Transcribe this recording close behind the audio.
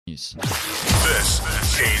This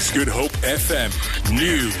is Good Hope FM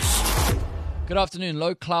News. Good afternoon.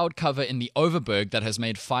 Low cloud cover in the Overberg that has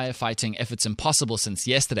made firefighting efforts impossible since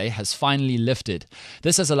yesterday has finally lifted.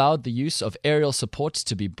 This has allowed the use of aerial support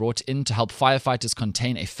to be brought in to help firefighters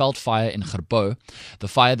contain a veld fire in Gerbo. The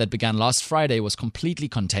fire that began last Friday was completely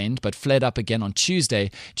contained but flared up again on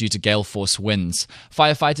Tuesday due to gale force winds.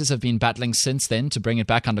 Firefighters have been battling since then to bring it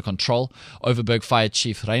back under control. Overberg Fire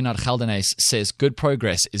Chief Reinhard Geldenhuys says good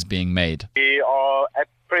progress is being made. We are at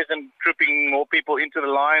present trooping more people into the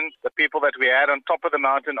line. The people that we had on top of the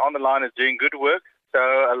mountain on the line is doing good work. So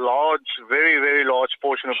a large, very, very large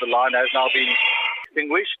portion of the line has now been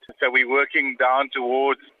extinguished. So we're working down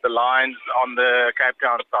towards the lines on the Cape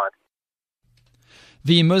Town side.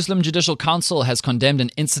 The Muslim Judicial Council has condemned an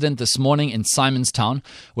incident this morning in Simonstown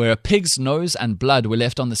where a pig's nose and blood were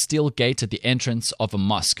left on the steel gate at the entrance of a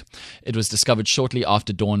mosque. It was discovered shortly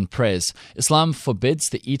after dawn prayers. Islam forbids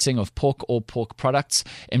the eating of pork or pork products.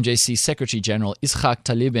 MJC Secretary General Ishaq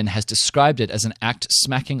Talibin has described it as an act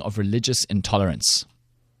smacking of religious intolerance.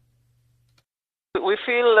 We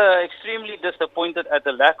feel extremely disappointed at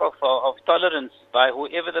the lack of tolerance by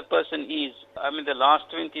whoever the person is. I mean, the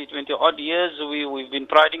last 20 odd years, we've been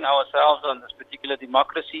priding ourselves on this particular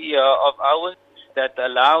democracy of ours that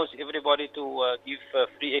allows everybody to give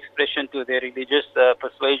free expression to their religious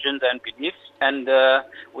persuasions and beliefs. And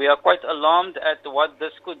we are quite alarmed at what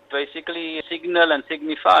this could basically signal and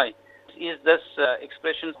signify. Is this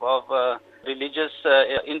expression of religious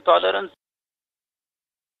intolerance?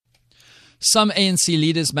 Some ANC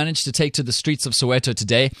leaders managed to take to the streets of Soweto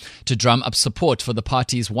today to drum up support for the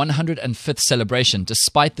party's 105th celebration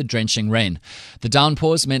despite the drenching rain. The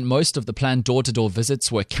downpours meant most of the planned door-to-door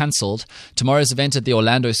visits were cancelled. Tomorrow's event at the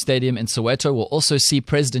Orlando Stadium in Soweto will also see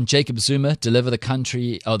President Jacob Zuma deliver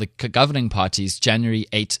the governing party's January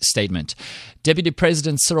 8 statement. Deputy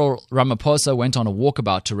President Cyril Ramaphosa went on a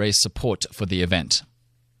walkabout to raise support for the event.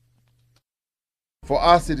 For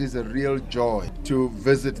us, it is a real joy to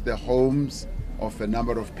visit the homes of a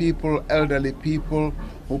number of people, elderly people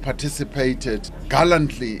who participated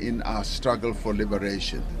gallantly in our struggle for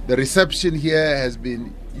liberation. The reception here has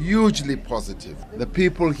been hugely positive. The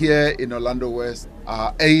people here in Orlando West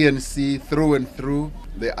are ANC through and through.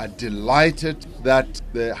 They are delighted that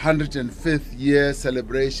the 105th year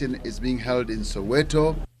celebration is being held in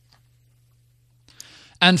Soweto.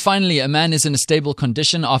 And finally, a man is in a stable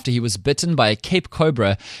condition after he was bitten by a Cape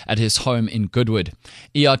Cobra at his home in Goodwood.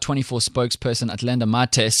 ER24 spokesperson Atlanta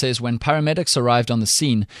Mate says when paramedics arrived on the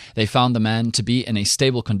scene, they found the man to be in a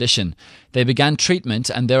stable condition. They began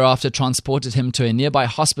treatment and thereafter transported him to a nearby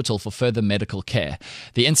hospital for further medical care.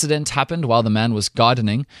 The incident happened while the man was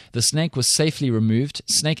gardening. The snake was safely removed.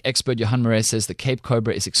 Snake expert Johan Murray says the Cape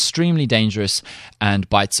Cobra is extremely dangerous and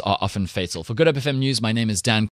bites are often fatal. For Good Hope FM News, my name is Dan.